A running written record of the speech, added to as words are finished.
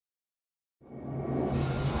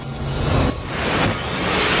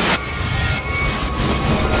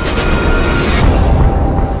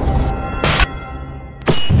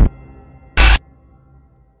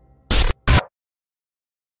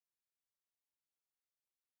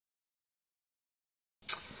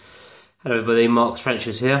Hello everybody, Mark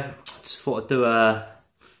Trenchers here. Just thought I'd do a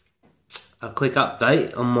quick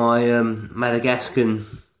update on my Madagascan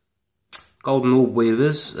golden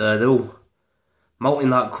orb-weavers. They're all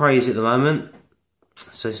molting like crazy at the moment,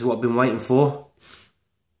 so this is what I've been waiting for.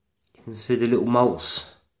 You can see the little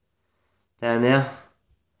molts down there.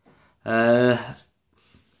 Not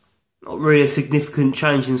really a significant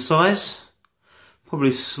change in size,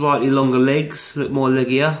 probably slightly longer legs, look more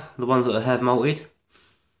leggier, the ones that I have molted.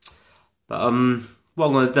 But what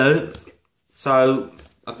I'm going to do, so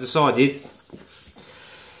I've decided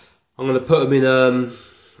I'm going to put them in a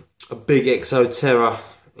big Exoterra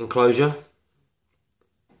enclosure.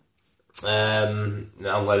 Now I'm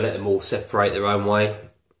going to let them all separate their own way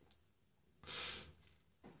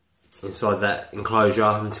inside that enclosure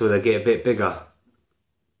until they get a bit bigger.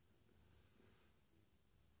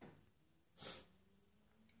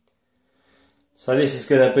 So this is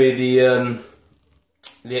going to be the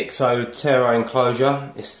Exoterra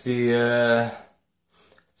enclosure. It's the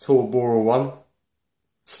tall borer one.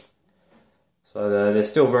 So they're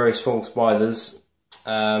still very small spiders.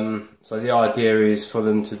 So the idea is for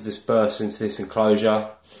them to disperse into this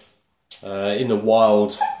enclosure. In the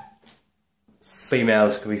wild,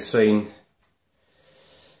 females can be seen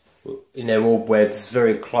in their orb webs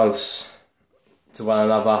very close to one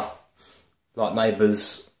another, like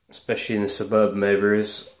neighbours, especially in the suburban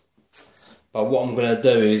areas. But what I'm going to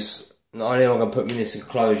do is, not only am I going to put them in this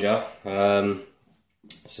enclosure,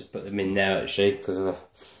 let's just put them in now actually, because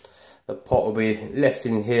the pot will be left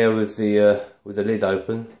in here with the lid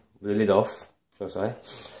open, with the lid off, shall I say.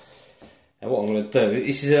 And what I'm going to do,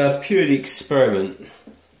 this is a purely experiment,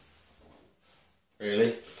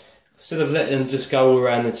 really. Instead of letting them just go all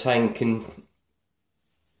around the tank and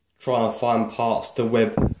trying to find parts to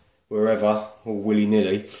web wherever, or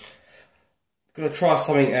willy-nilly, I'm going to try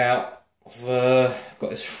something out. I've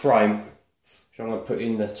got this frame which I'm going to put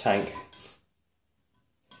in the tank.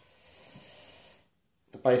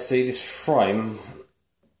 Basically this frame,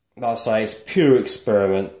 like I say, it's pure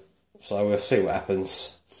experiment, so we'll see what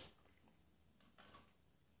happens.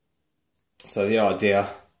 So the idea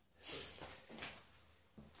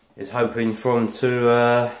is hoping for them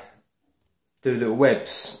to do little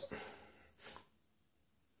webs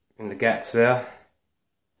in the gaps there.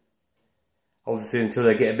 Obviously until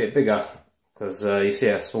they get a bit bigger, because you see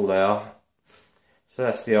how small they are. So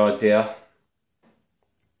that's the idea.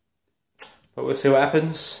 But we'll see what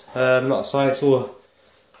happens. Like I say, it's all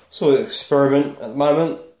sort of experiment at the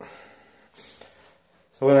moment.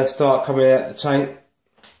 So when they start coming out the tank,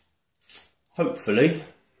 hopefully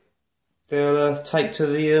they'll take to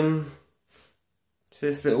the to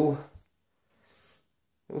this little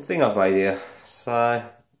thing I've made here. So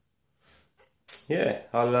yeah,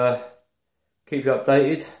 I'll keep you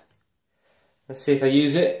updated. Let's see if they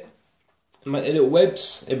use it and make their little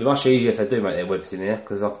webs. It'd be much easier if they do make their webs in here,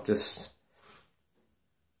 because I could just,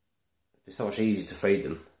 it'd be so much easier to feed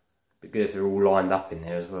them. It'd be good if they're all lined up in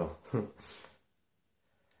there as well.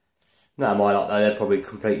 No, my luck though, they'd probably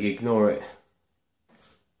completely ignore it.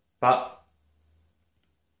 But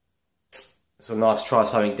it's a nice try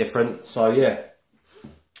something different. So yeah,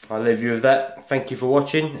 I'll leave you with that. Thank you for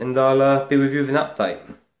watching, and I'll be with you with an update.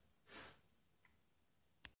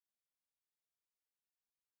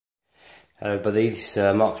 Hello everybody, this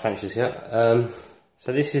is Mark Trenchers here.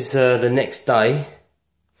 So this is the next day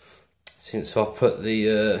since I've put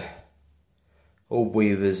the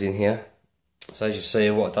orb-weavers in here. So as you see,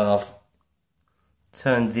 what I've done, I've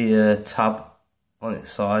turned the tub on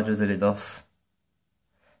its side with the lid off.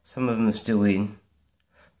 Some of them are still in,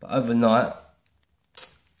 but overnight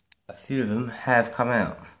a few of them have come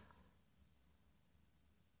out.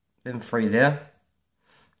 Them three there,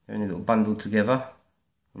 they're in a little bundle together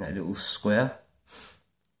in that little square.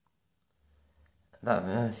 That, I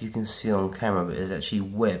don't know if you can see on camera, but there's actually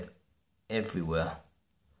web everywhere.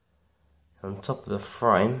 On top of the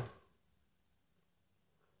frame,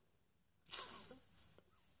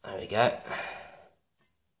 there we go.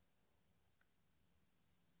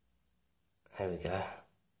 There we go.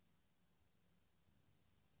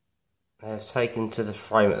 They've taken to the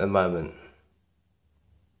frame at the moment.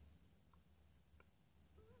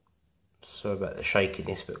 Sorry about the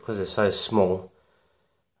shakiness, but because they're so small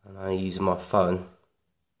and I'm using my phone,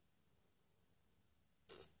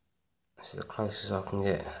 this is the closest I can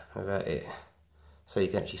get without it, so you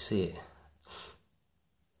can actually see it.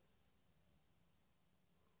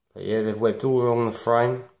 But yeah, they've webbed all along the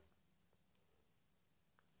frame.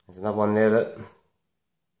 There's another one there, look.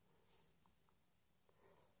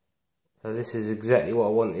 So this is exactly what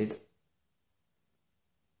I wanted.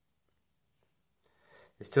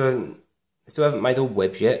 They still haven't made all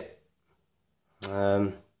webs yet,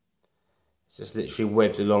 It's just literally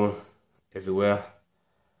webbed along everywhere.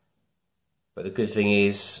 But the good thing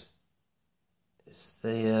is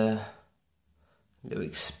the little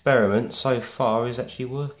experiment so far is actually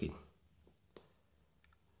working.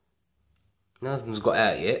 None of them's got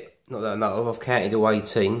out yet, not that I know of. I've counted all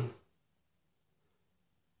 18.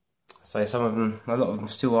 So some of them, a lot of them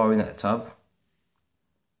still are in that tub.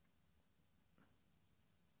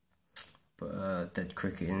 But dead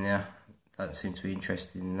cricket in there, don't seem to be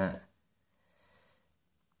interested in that.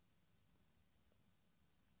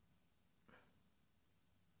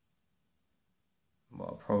 What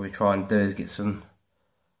I'll probably try and do is get some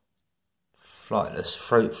flightless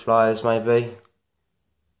fruit flies maybe.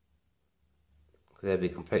 Because they'll be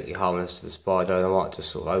completely harmless to the spider, and I might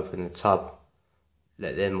just sort of open the tub,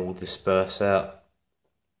 let them all disperse out.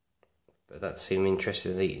 But that seemed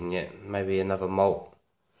interested in eating yet. Maybe another molt.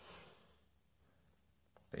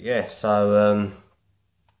 But yeah, so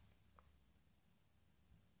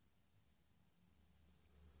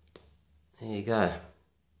there you go.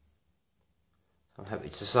 I'm happy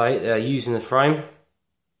to say they're using the frame.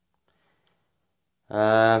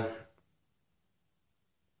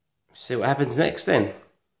 See what happens next then.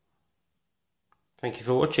 Thank you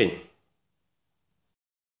for watching.